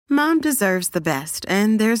Mom deserves the best,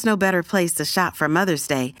 and there's no better place to shop for Mother's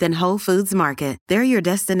Day than Whole Foods Market. They're your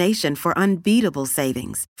destination for unbeatable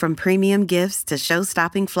savings, from premium gifts to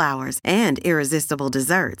show-stopping flowers and irresistible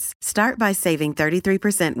desserts. Start by saving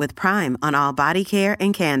 33% with Prime on all body care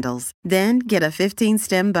and candles. Then get a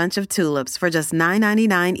 15-stem bunch of tulips for just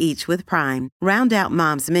 $9.99 each with Prime. Round out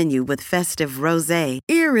Mom's menu with festive rosé,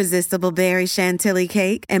 irresistible berry chantilly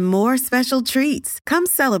cake, and more special treats. Come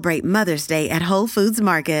celebrate Mother's Day at Whole Foods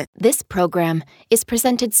Market. This program is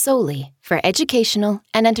presented solely for educational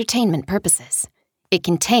and entertainment purposes. It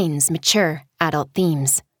contains mature adult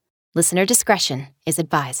themes. Listener discretion is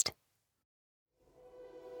advised.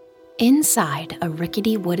 Inside a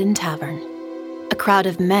rickety wooden tavern, a crowd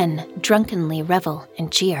of men drunkenly revel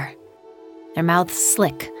and cheer, their mouths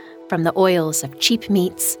slick from the oils of cheap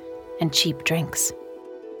meats and cheap drinks.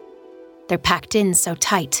 They're packed in so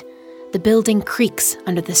tight, the building creaks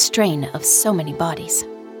under the strain of so many bodies.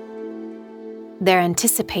 They're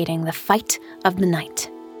anticipating the fight of the night.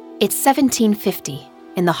 It's 1750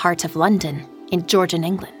 in the heart of London in Georgian,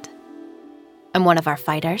 England. And one of our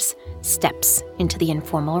fighters steps into the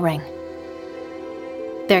informal ring.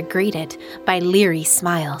 They're greeted by leery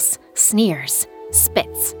smiles, sneers,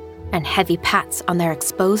 spits, and heavy pats on their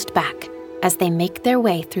exposed back as they make their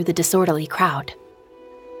way through the disorderly crowd.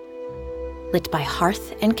 Lit by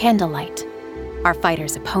hearth and candlelight, our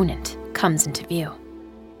fighter's opponent comes into view.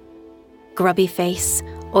 Grubby face,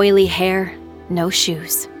 oily hair, no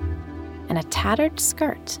shoes, and a tattered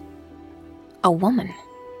skirt. A woman.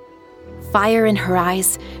 Fire in her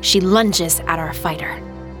eyes, she lunges at our fighter.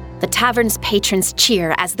 The tavern's patrons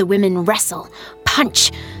cheer as the women wrestle,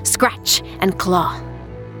 punch, scratch, and claw.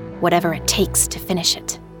 Whatever it takes to finish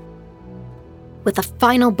it. With a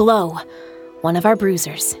final blow, one of our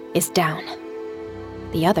bruisers is down.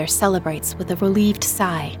 The other celebrates with a relieved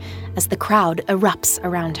sigh as the crowd erupts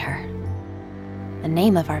around her. The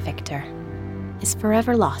name of our victor is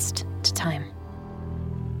forever lost to time.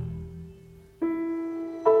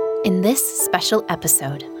 In this special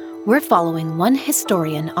episode, we're following one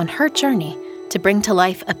historian on her journey to bring to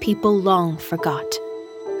life a people long forgot,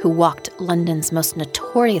 who walked London's most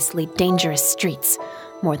notoriously dangerous streets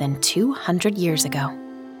more than 200 years ago,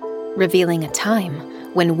 revealing a time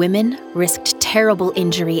when women risked terrible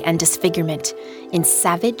injury and disfigurement in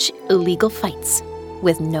savage, illegal fights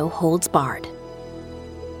with no holds barred.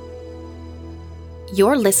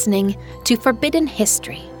 You're listening to Forbidden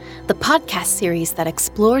History, the podcast series that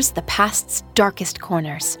explores the past's darkest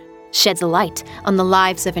corners, sheds a light on the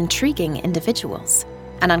lives of intriguing individuals,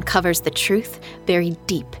 and uncovers the truth buried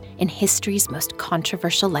deep in history's most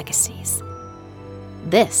controversial legacies.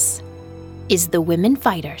 This is the Women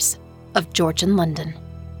Fighters of Georgian London.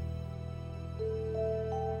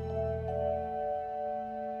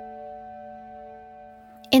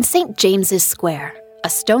 In St. James's Square, a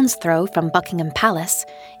stone's throw from Buckingham Palace,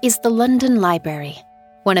 is the London Library,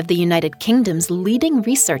 one of the United Kingdom's leading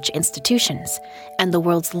research institutions and the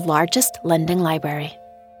world's largest lending library.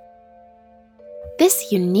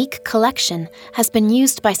 This unique collection has been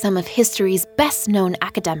used by some of history's best-known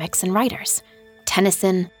academics and writers: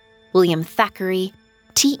 Tennyson, William Thackeray,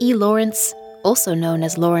 T.E. Lawrence, also known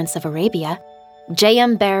as Lawrence of Arabia,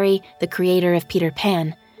 J.M. Barrie, the creator of Peter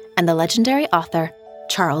Pan, and the legendary author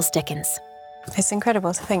Charles Dickens. It's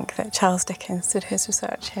incredible to think that Charles Dickens did his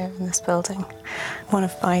research here in this building. One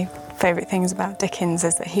of my favourite things about Dickens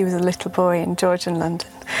is that he was a little boy in Georgian London,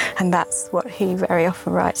 and that's what he very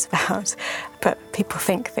often writes about. But people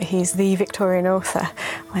think that he's the Victorian author,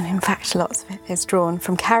 when in fact lots of it is drawn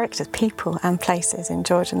from characters, people and places in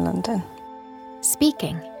Georgian London.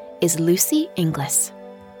 Speaking is Lucy Inglis,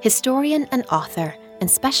 historian and author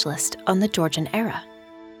and specialist on the Georgian era.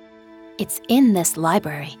 It's in this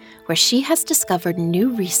library where she has discovered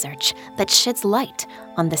new research that sheds light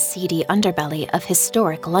on the seedy underbelly of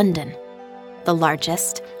historic London, the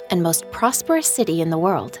largest and most prosperous city in the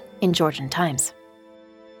world in Georgian times.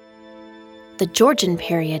 The Georgian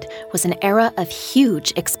period was an era of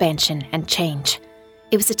huge expansion and change.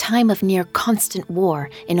 It was a time of near constant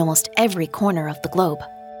war in almost every corner of the globe.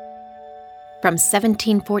 From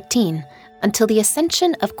 1714 until the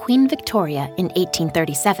ascension of Queen Victoria in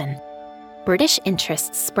 1837, British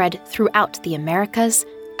interests spread throughout the Americas,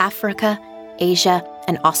 Africa, Asia,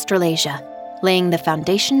 and Australasia, laying the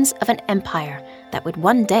foundations of an empire that would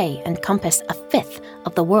one day encompass a fifth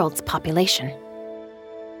of the world's population.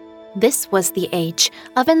 This was the age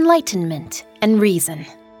of enlightenment and reason,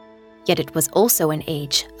 yet it was also an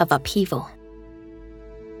age of upheaval.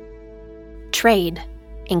 Trade,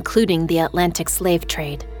 including the Atlantic slave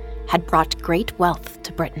trade, had brought great wealth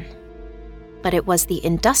to Britain. But it was the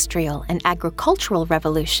industrial and agricultural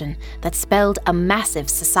revolution that spelled a massive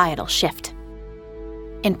societal shift.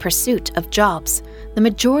 In pursuit of jobs, the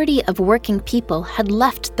majority of working people had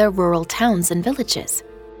left their rural towns and villages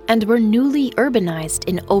and were newly urbanized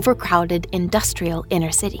in overcrowded industrial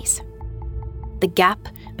inner cities. The gap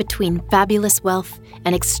between fabulous wealth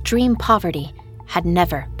and extreme poverty had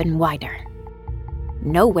never been wider.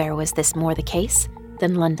 Nowhere was this more the case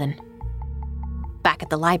than London. Back at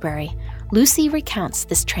the library, Lucy recounts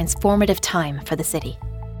this transformative time for the city.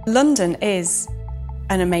 London is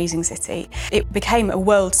an amazing city. It became a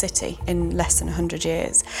world city in less than 100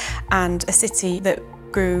 years, and a city that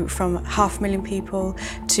grew from 500,000 people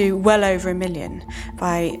to well over 1 million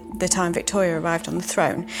by the time Victoria arrived on the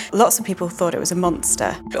throne. Lots of people thought it was a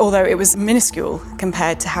monster, although it was minuscule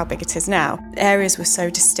compared to how big it is now. Areas were so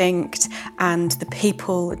distinct and the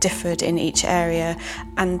people differed in each area,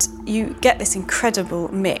 and you get this incredible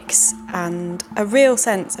mix and a real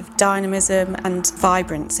sense of dynamism and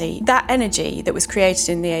vibrancy. That energy that was created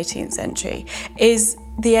in the 18th century is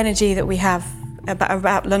the energy that we have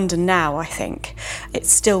about London now, I think.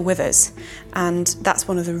 It's still with us, and that's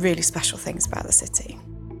one of the really special things about the city.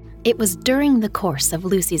 It was during the course of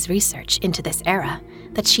Lucy's research into this era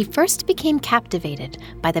that she first became captivated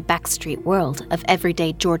by the backstreet world of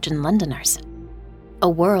everyday Georgian Londoners. A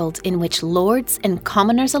world in which lords and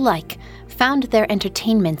commoners alike found their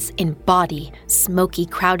entertainments in bawdy, smoky,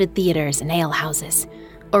 crowded theatres and alehouses,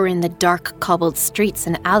 or in the dark, cobbled streets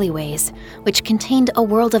and alleyways, which contained a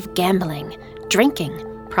world of gambling, drinking,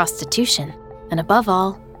 prostitution, and above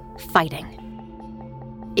all, fighting.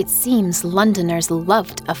 It seems Londoners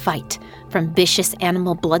loved a fight, from vicious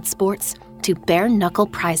animal blood sports to bare-knuckle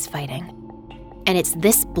prize fighting. And it's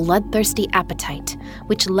this bloodthirsty appetite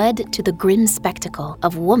which led to the grim spectacle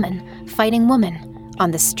of woman fighting woman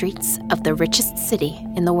on the streets of the richest city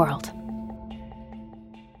in the world.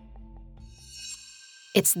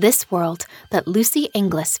 It's this world that Lucy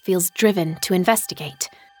Inglis feels driven to investigate.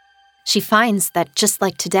 She finds that, just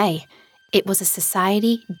like today, it was a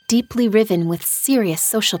society deeply riven with serious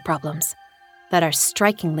social problems that are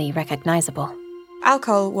strikingly recognizable.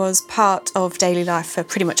 Alcohol was part of daily life for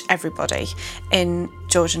pretty much everybody in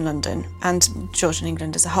Georgian London and Georgian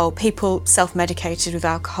England as a whole. People self-medicated with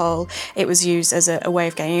alcohol. It was used as a way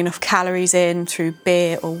of getting enough calories in through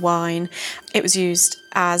beer or wine. It was used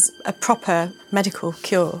as a proper medical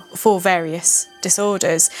cure for various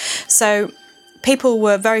disorders. So people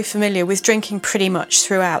were very familiar with drinking pretty much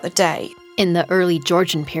throughout the day. In the early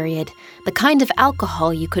Georgian period, the kind of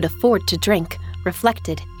alcohol you could afford to drink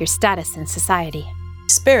reflected your status in society.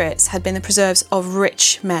 Spirits had been the preserves of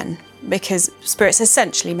rich men, because spirits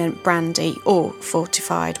essentially meant brandy or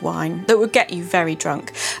fortified wine that would get you very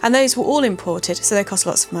drunk. And those were all imported, so they cost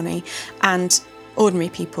lots of money, and ordinary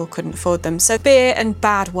people couldn't afford them. So beer and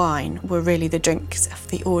bad wine were really the drinks of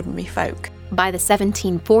the ordinary folk. By the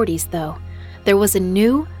 1740s, though, there was a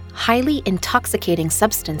new, highly intoxicating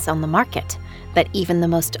substance on the market that even the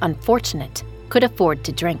most unfortunate could afford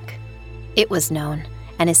to drink. It was known,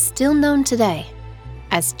 and is still known today,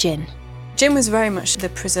 as gin. Gin was very much the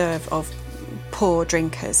preserve of poor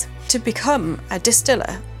drinkers. To become a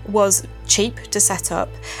distiller was cheap to set up,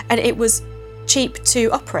 and it was cheap to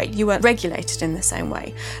operate. You weren't regulated in the same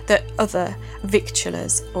way that other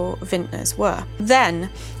victuallers or vintners were. Then,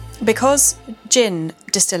 because gin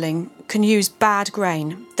distilling can use bad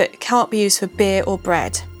grain that can't be used for beer or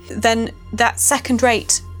bread, then that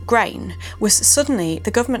second-rate grain was suddenly,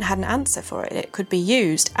 the government had an answer for it. It could be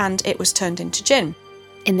used, and it was turned into gin.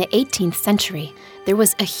 In the 18th century, there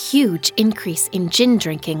was a huge increase in gin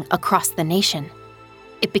drinking across the nation.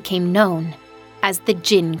 It became known as the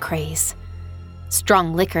gin craze.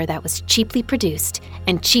 Strong liquor that was cheaply produced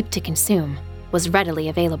and cheap to consume was readily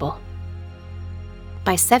available.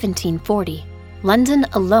 By 1740, London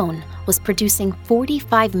alone was producing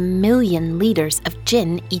 45 million litres of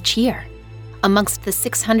gin each year. Amongst the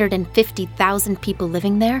 650,000 people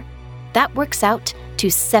living there, that works out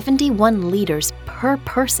to 71 litres per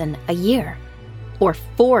person a year, or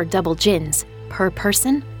 4 double gins per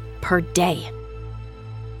person per day.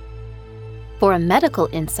 For a medical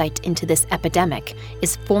insight into this epidemic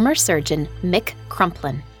is former surgeon Mick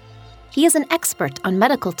Crumplin. He is an expert on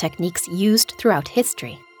medical techniques used throughout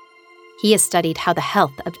history. He has studied how the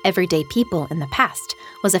health of everyday people in the past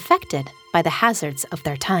was affected by the hazards of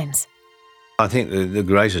their times. I think the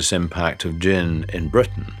greatest impact of gin in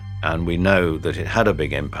Britain And we know that it had a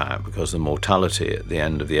big impact because the mortality at the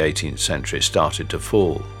end of the 18th century started to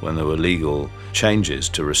fall when there were legal changes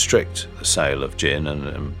to restrict the sale of gin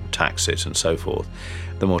and tax it and so forth.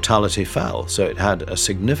 The mortality fell, so it had a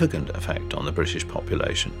significant effect on the British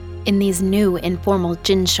population. In these new informal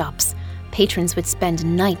gin shops, patrons would spend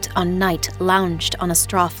night on night lounged on a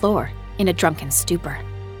straw floor in a drunken stupor.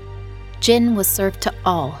 Gin was served to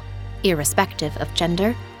all, irrespective of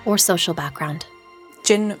gender or social background.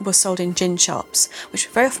 Gin was sold in gin shops, which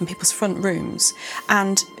were very often people's front rooms,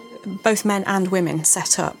 and both men and women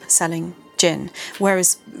set up selling gin,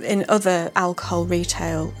 whereas in other alcohol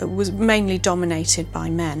retail it was mainly dominated by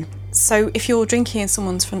men. So if you're drinking in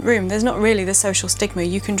someone's front room, there's not really the social stigma.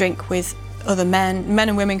 You can drink with other men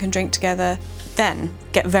and women can drink together, then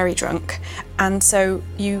get very drunk. And so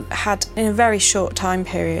you had, in a very short time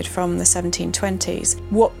period from the 1720s,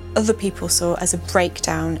 what other people saw as a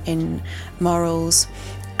breakdown in morals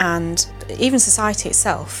and even society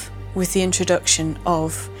itself with the introduction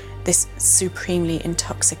of this supremely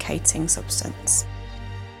intoxicating substance.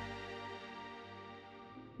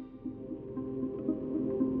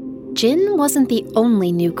 Gin wasn't the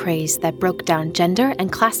only new craze that broke down gender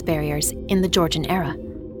and class barriers in the Georgian era.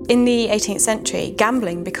 In the 18th century,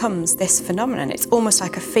 gambling becomes this phenomenon. It's almost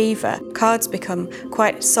like a fever. Cards become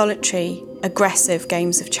quite solitary, aggressive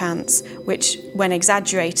games of chance, which, when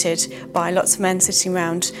exaggerated by lots of men sitting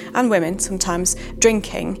around, and women sometimes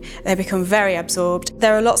drinking, they become very absorbed.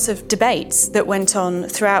 There are lots of debates that went on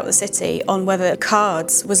throughout the city on whether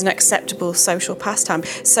cards was an acceptable social pastime.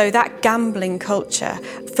 So that gambling culture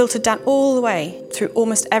filtered down all the way through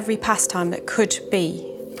almost every pastime that could be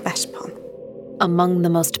bet upon. Among the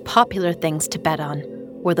most popular things to bet on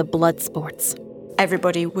were the blood sports.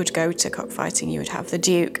 Everybody would go to cockfighting. You would have the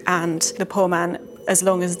Duke and the poor man, as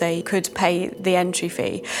long as they could pay the entry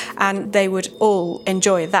fee. And they would all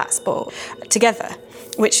enjoy that sport together,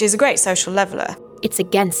 which is a great social leveller. It's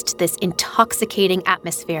against this intoxicating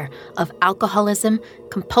atmosphere of alcoholism,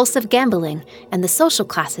 compulsive gambling, and the social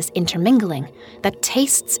classes intermingling that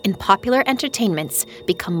tastes in popular entertainments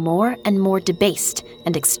become more and more debased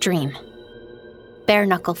and extreme.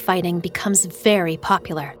 Bare-knuckle fighting becomes very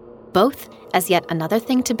popular, both as yet another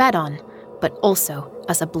thing to bet on, but also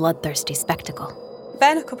as a bloodthirsty spectacle.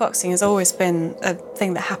 Bare-knuckle boxing has always been a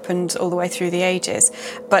thing that happened all the way through the ages,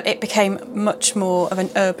 but it became much more of an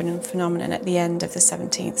urban phenomenon at the end of the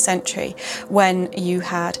 17th century, when you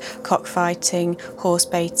had cockfighting, horse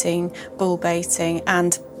baiting, bull baiting,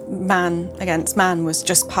 and man against man was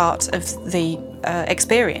just part of the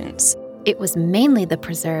experience. It was mainly the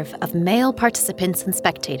preserve of male participants and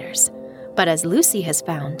spectators, but as Lucy has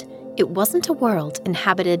found, it wasn't a world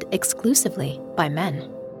inhabited exclusively by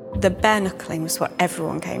men. The bare-knuckling was what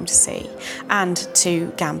everyone came to see and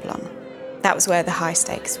to gamble on. That was where the high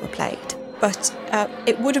stakes were played. But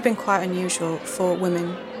it would have been quite unusual for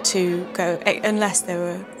women to go, unless they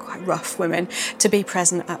were quite rough women, to be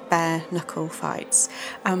present at bare-knuckle fights.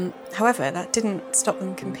 However, that didn't stop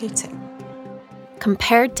them competing.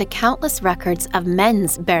 Compared to countless records of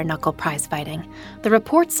men's bare-knuckle prize fighting, the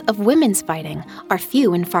reports of women's fighting are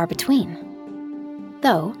few and far between.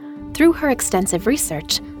 Though, through her extensive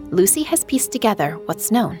research, Lucy has pieced together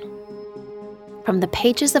what's known. From the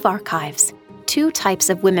pages of archives, two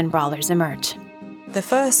types of women brawlers emerge. The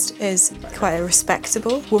first is quite a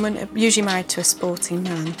respectable woman, usually married to a sporting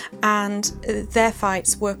man, and their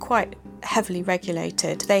fights were quite heavily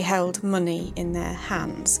regulated. They held money in their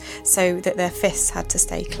hands so that their fists had to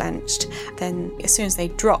stay clenched. Then as soon as they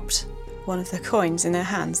dropped one of the coins in their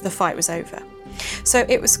hands, the fight was over. So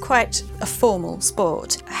it was quite a formal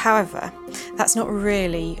sport. However, that's not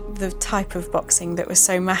really the type of boxing that was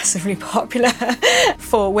so massively popular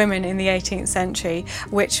for women in the 18th century,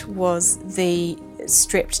 which was the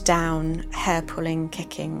stripped down, hair-pulling,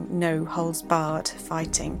 kicking, no-holds-barred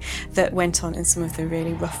fighting that went on in some of the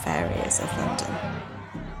really rough areas of London.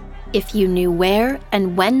 If you knew where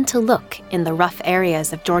and when to look in the rough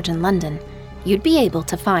areas of Georgian London, you'd be able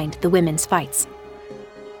to find the women's fights.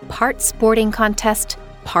 Part sporting contest,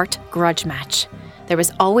 part grudge match. There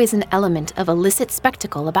was always an element of illicit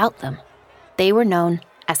spectacle about them. They were known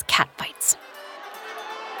as catfights.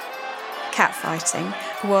 Catfighting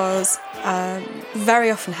was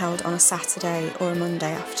very often held on a Saturday or a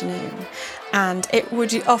Monday afternoon, and it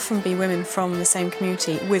would often be women from the same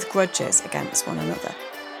community with grudges against one another.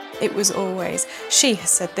 It was always, she has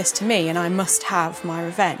said this to me and I must have my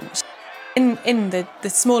revenge. In the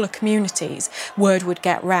smaller communities, word would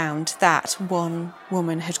get round that one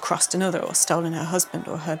woman had crossed another or stolen her husband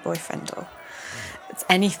or her boyfriend or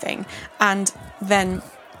anything, and then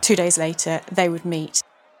 2 days later they would meet.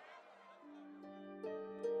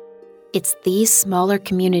 It's these smaller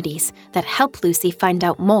communities that help Lucy find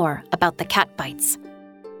out more about the cat bites.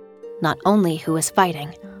 Not only who was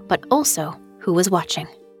fighting, but also who was watching.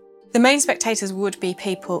 The main spectators would be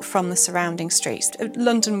people from the surrounding streets.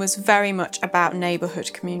 London was very much about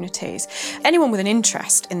neighbourhood communities. Anyone with an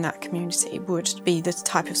interest in that community would be the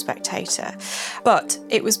type of spectator. But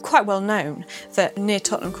it was quite well known that near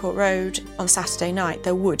Tottenham Court Road on Saturday night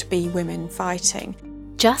there would be women fighting.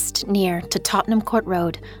 Just near to Tottenham Court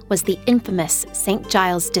Road was the infamous St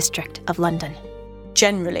Giles district of London.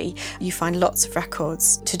 Generally, you find lots of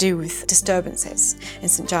records to do with disturbances in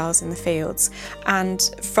St Giles in the Fields, and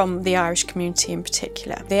from the Irish community in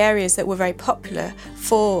particular. The areas that were very popular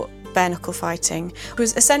for bare-knuckle fighting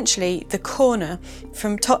was essentially the corner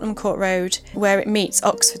from Tottenham Court Road where it meets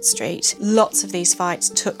Oxford Street. Lots of these fights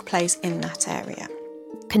took place in that area.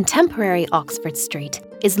 Contemporary Oxford Street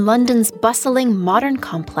is London's bustling modern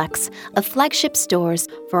complex of flagship stores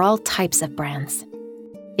for all types of brands.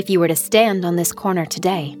 If you were to stand on this corner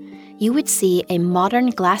today, you would see a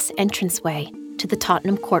modern glass entranceway to the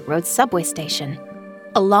Tottenham Court Road subway station,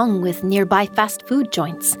 along with nearby fast food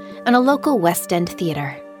joints and a local West End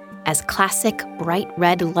theatre, as classic bright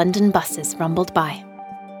red London buses rumbled by.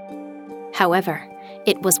 However,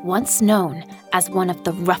 it was once known as one of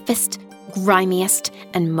the roughest, grimiest,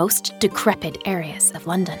 and most decrepit areas of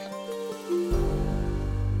London.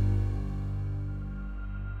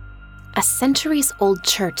 A centuries-old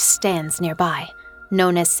church stands nearby,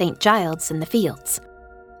 known as St Giles in the Fields.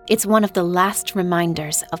 It's one of the last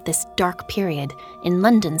reminders of this dark period in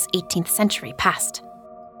London's 18th century past.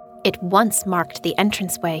 It once marked the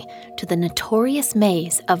entranceway to the notorious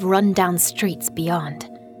maze of run-down streets beyond.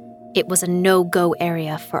 It was a no-go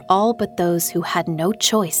area for all but those who had no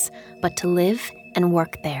choice but to live and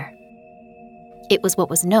work there. It was what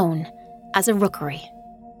was known as a rookery.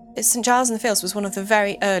 St Giles in the Fields was one of the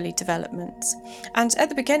very early developments, and at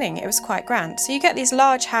the beginning it was quite grand. So you get these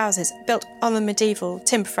large houses built on the medieval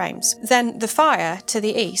timber frames. Then the fire to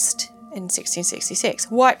the east in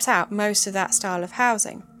 1666 wiped out most of that style of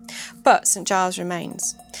housing, but St Giles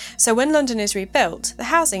remains. So when London is rebuilt, the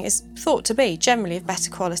housing is thought to be generally of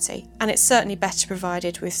better quality, and it's certainly better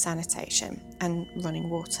provided with sanitation and running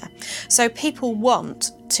water. So people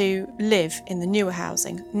want to live in the newer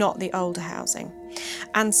housing, not the older housing.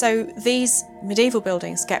 And so these medieval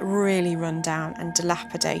buildings get really run down and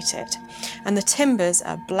dilapidated, and the timbers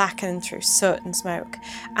are blackened through soot and smoke,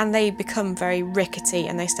 and they become very rickety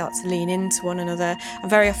and they start to lean into one another, and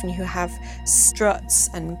very often you have struts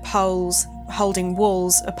and poles holding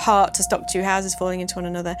walls apart to stop two houses falling into one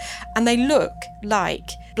another, and they look like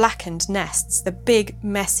blackened nests, the big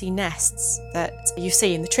messy nests that you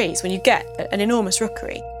see in the trees when you get an enormous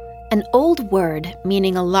rookery. An old word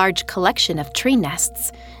meaning a large collection of tree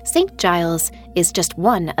nests, St Giles is just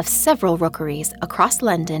one of several rookeries across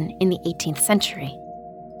London in the 18th century.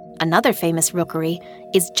 Another famous rookery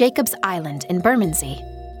is Jacob's Island in Bermondsey,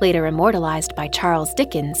 later immortalised by Charles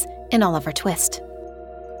Dickens in Oliver Twist.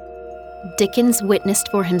 Dickens witnessed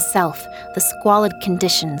for himself the squalid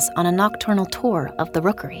conditions on a nocturnal tour of the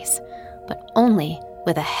rookeries, but only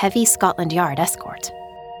with a heavy Scotland Yard escort.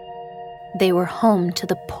 They were home to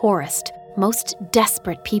the poorest, most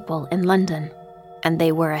desperate people in London, and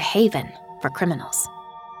they were a haven for criminals.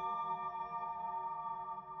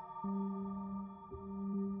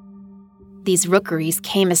 These rookeries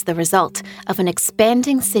came as the result of an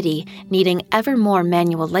expanding city needing ever more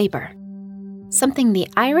manual labor, something the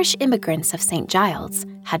Irish immigrants of St Giles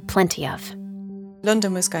had plenty of.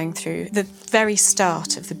 London was going through the very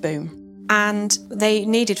start of the boom, and they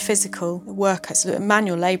needed physical workers,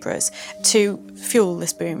 manual labourers, to fuel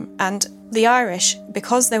this boom. And the Irish,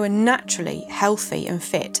 because they were naturally healthy and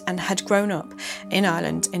fit and had grown up in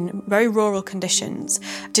Ireland in very rural conditions,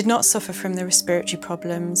 did not suffer from the respiratory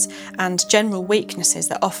problems and general weaknesses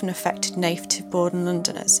that often affected native-born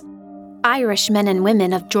Londoners. Irish men and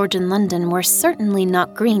women of Georgian London were certainly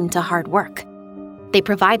not green to hard work. They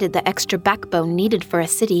provided the extra backbone needed for a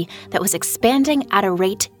city that was expanding at a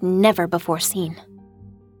rate never before seen.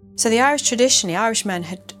 So the Irish, traditionally, Irish men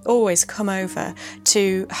had always come over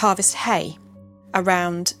to harvest hay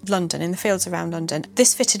around London, in the fields around London.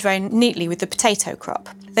 This fitted very neatly with the potato crop.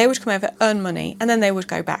 They would come over, earn money, and then they would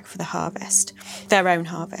go back for the harvest, their own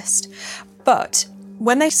harvest. But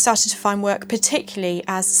when they started to find work, particularly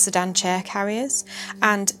as sedan chair carriers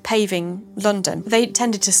and paving London, they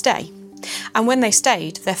tended to stay. And when they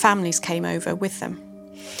stayed, their families came over with them.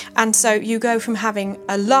 And so you go from having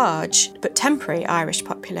a large but temporary Irish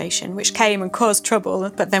population, which came and caused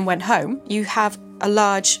trouble but then went home. You have a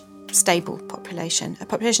large stable population, a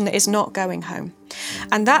population that is not going home.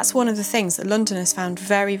 And that's one of the things that Londoners found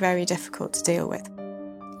very, very difficult to deal with.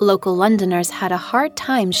 Local Londoners had a hard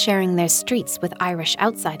time sharing their streets with Irish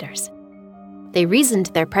outsiders. They reasoned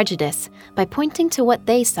their prejudice by pointing to what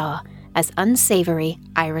they saw as unsavoury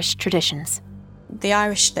Irish traditions. The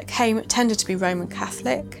Irish that came tended to be Roman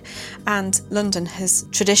Catholic, and London has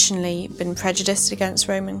traditionally been prejudiced against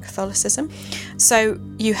Roman Catholicism. So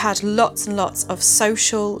you had lots and lots of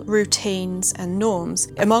social routines and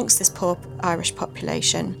norms amongst this poor Irish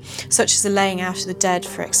population, such as the laying out of the dead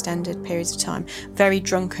for extended periods of time, very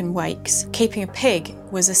drunken wakes. Keeping a pig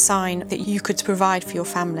was a sign that you could provide for your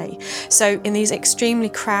family. So in these extremely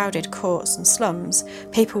crowded courts and slums,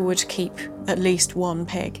 people would keep at least one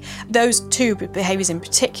pig. Those two behaviours in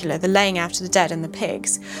particular, the laying out of the dead and the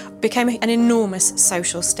pigs, became an enormous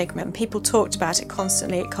social stigma, and people talked about it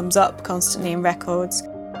constantly. It comes up constantly in records.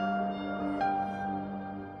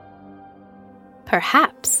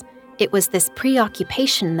 Perhaps it was this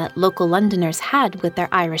preoccupation that local Londoners had with their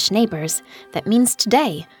Irish neighbours that means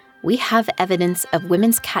today we have evidence of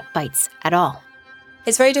women's catfights at all.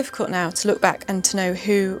 It's very difficult now to look back and to know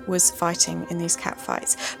who was fighting in these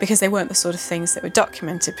catfights, because they weren't the sort of things that were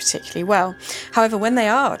documented particularly well. However, when they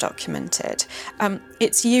are documented,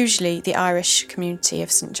 it's usually the Irish community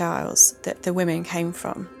of St Giles that the women came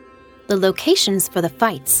from. The locations for the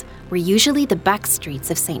fights were usually the back streets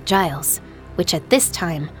of St Giles, which at this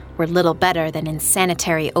time were little better than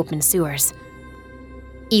insanitary open sewers.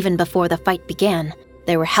 Even before the fight began,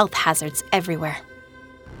 there were health hazards everywhere.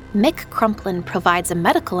 Mick Crumplin provides a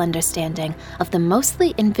medical understanding of the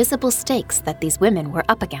mostly invisible stakes that these women were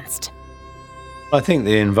up against. I think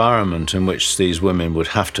the environment in which these women would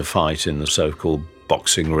have to fight in the so-called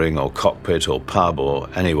boxing ring or cockpit or pub or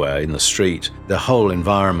anywhere in the street, the whole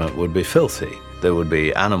environment would be filthy. There would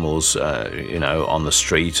be animals, on the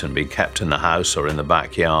street and be kept in the house or in the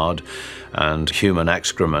backyard, and human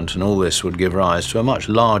excrement, and all this would give rise to a much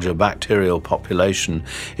larger bacterial population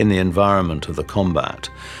in the environment of the combat.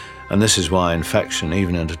 And this is why infection,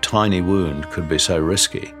 even in a tiny wound, could be so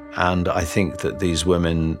risky. And I think that these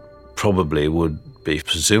women probably would be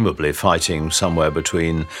presumably fighting somewhere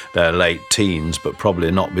between their late teens, but probably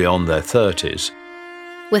not beyond their 30s.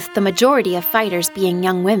 With the majority of fighters being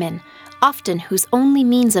young women, often whose only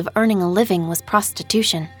means of earning a living was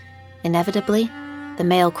prostitution, inevitably, the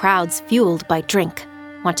male crowds, fueled by drink,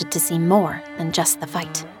 wanted to see more than just the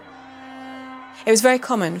fight. It was very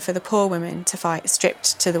common for the poor women to fight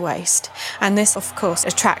stripped to the waist, and this, of course,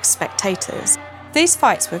 attracts spectators. These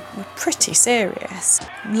fights were pretty serious.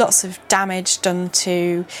 Lots of damage done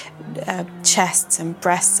to chests and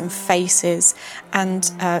breasts and faces, and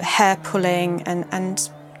hair pulling, and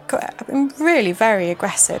really very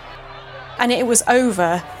aggressive. And it was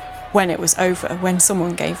over when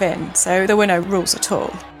someone gave in, so there were no rules at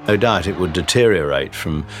all. No doubt it would deteriorate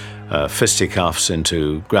from fisticuffs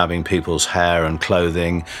into grabbing people's hair and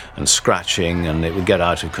clothing and scratching, and it would get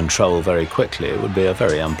out of control very quickly. It would be a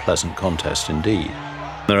very unpleasant contest indeed.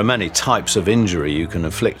 There are many types of injury you can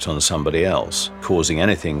inflict on somebody else, causing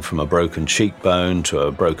anything from a broken cheekbone to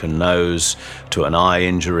a broken nose, to an eye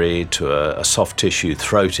injury, to a soft tissue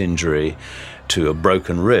throat injury, to a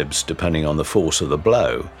broken ribs, depending on the force of the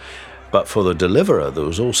blow. But for the deliverer, there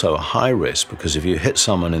was also a high risk, because if you hit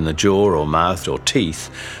someone in the jaw or mouth or teeth,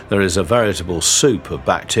 there is a veritable soup of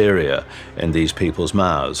bacteria in these people's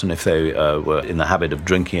mouths. And if they were in the habit of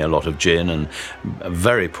drinking a lot of gin and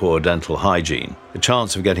very poor dental hygiene, the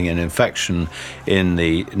chance of getting an infection in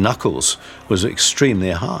the knuckles was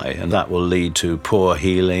extremely high, and that will lead to poor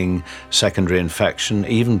healing, secondary infection,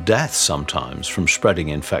 even death sometimes from spreading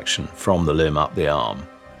infection from the limb up the arm.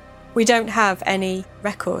 We don't have any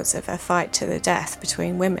records of a fight to the death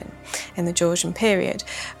between women in the Georgian period,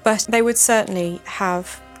 but they would certainly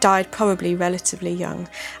have died probably relatively young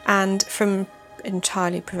and from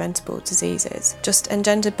entirely preventable diseases, just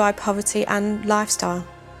engendered by poverty and lifestyle.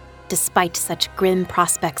 Despite such grim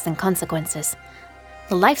prospects and consequences,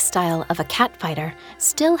 the lifestyle of a catfighter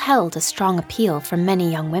still held a strong appeal for many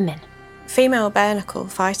young women. Female bare-knuckle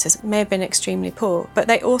fighters may have been extremely poor, but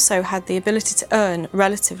they also had the ability to earn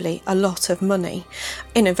relatively a lot of money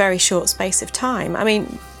in a very short space of time. I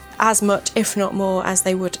mean, as much, if not more, as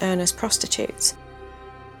they would earn as prostitutes.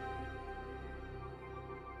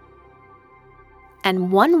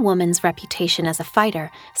 And one woman's reputation as a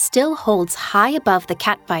fighter still holds high above the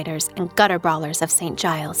catfighters and gutter brawlers of St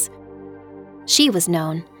Giles. She was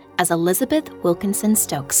known as Elizabeth Wilkinson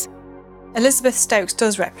Stokes. Elizabeth Stokes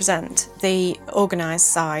does represent the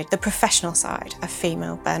organised side, the professional side of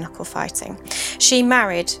female bare-knuckle fighting. She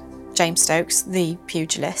married James Stokes, the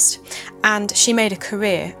pugilist, And she made a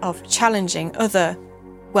career of challenging other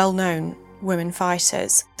well-known women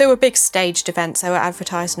fighters. There were big staged events. They were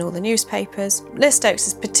advertised in all the newspapers. Liz Stokes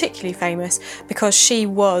is particularly famous because she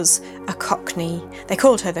was a Cockney. They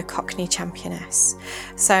called her the Cockney Championess.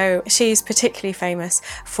 So she's particularly famous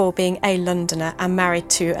for being a Londoner and married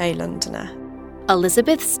to a Londoner.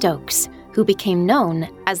 Elizabeth Stokes, who became known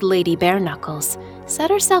as Lady Bareknuckles, set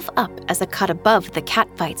herself up as a cut above the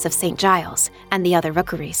catfights of St. Giles and the other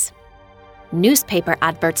rookeries. Newspaper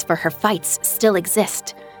adverts for her fights still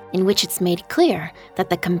exist, in which it's made clear that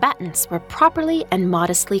the combatants were properly and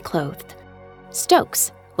modestly clothed.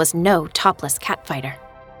 Stokes was no topless catfighter.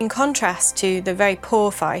 In contrast to the very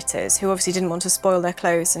poor fighters, who obviously didn't want to spoil their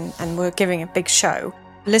clothes and were giving a big show,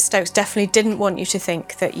 Liz Stokes definitely didn't want you to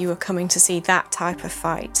think that you were coming to see that type of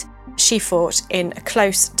fight. She fought in a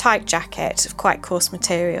close, tight jacket of quite coarse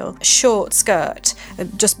material, a short skirt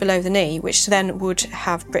just below the knee, which then would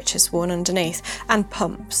have breeches worn underneath, and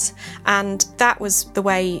pumps. And that was the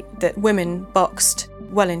way that women boxed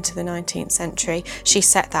well into the 19th century. She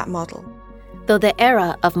set that model. Though the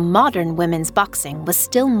era of modern women's boxing was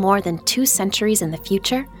still more than 2 centuries in the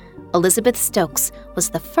future, Elizabeth Stokes was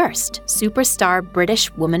the first superstar British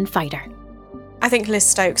woman fighter. I think Liz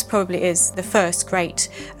Stokes probably is the first great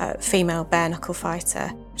female bare-knuckle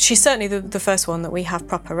fighter. She's certainly the first one that we have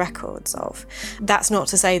proper records of. That's not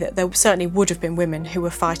to say that there certainly would have been women who were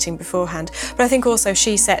fighting beforehand, but I think also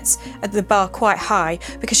she sets the bar quite high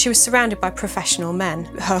because she was surrounded by professional men,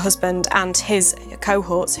 her husband and his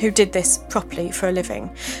cohorts, who did this properly for a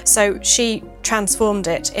living. So she transformed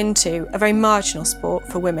it into a very marginal sport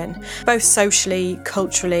for women, both socially,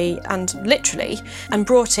 culturally and literally, and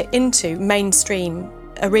brought it into mainstream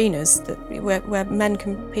arenas where men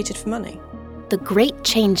competed for money. The great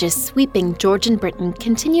changes sweeping Georgian Britain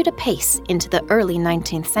continued apace into the early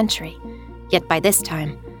 19th century. Yet by this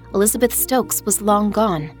time, Elizabeth Stokes was long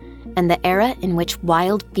gone, and the era in which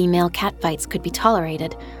wild female catfights could be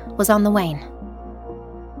tolerated was on the wane.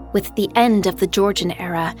 With the end of the Georgian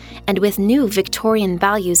era, and with new Victorian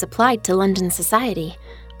values applied to London society,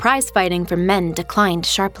 prize fighting for men declined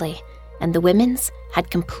sharply, and the women's had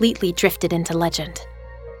completely drifted into legend.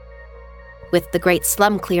 With the great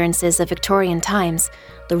slum clearances of Victorian times,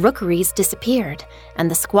 the rookeries disappeared,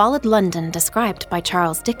 and the squalid London described by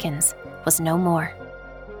Charles Dickens was no more.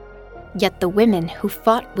 Yet the women who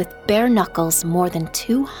fought with bare knuckles more than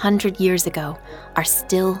 200 years ago are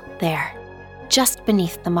still there, just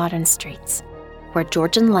beneath the modern streets, where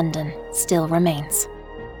Georgian London still remains.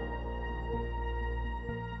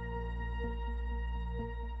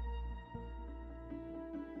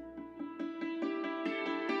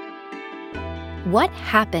 What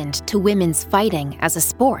happened to women's fighting as a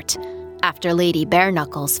sport after Lady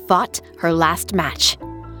Bareknuckles fought her last match?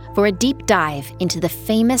 For a deep dive into the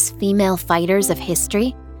famous female fighters of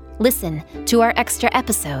history, listen to our extra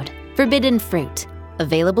episode, Forbidden Fruit,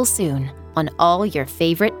 available soon on all your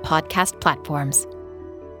favorite podcast platforms.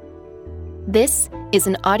 This is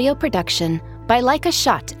an audio production by Like a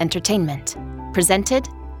Shot Entertainment, presented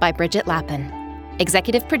by Bridget Lappin.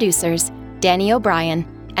 Executive producers Danny O'Brien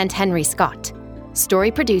and Henry Scott.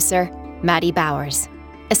 Story producer, Maddie Bowers.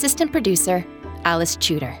 Assistant producer, Alice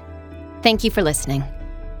Tudor. Thank you for listening.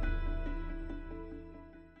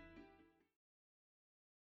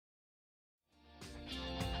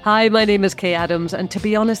 Hi, my name is Kay Adams, and to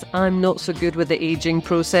be honest, I'm not so good with the ageing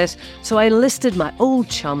process, so I enlisted my old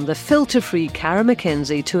chum, the filter-free Cara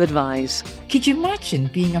McKenzie, to advise. Could you imagine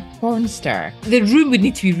being a porn star? The room would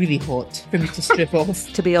need to be really hot for me to strip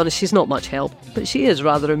off. To be honest, she's not much help, but she is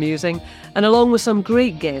rather amusing. And along with some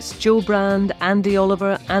great guests, Joe Brand, Andy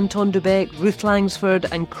Oliver, Anton Dubeck, Ruth Langsford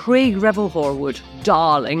and Craig Revel-Horwood,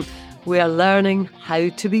 darling, we are learning how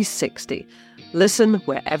to be 60. Listen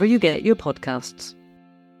wherever you get your podcasts.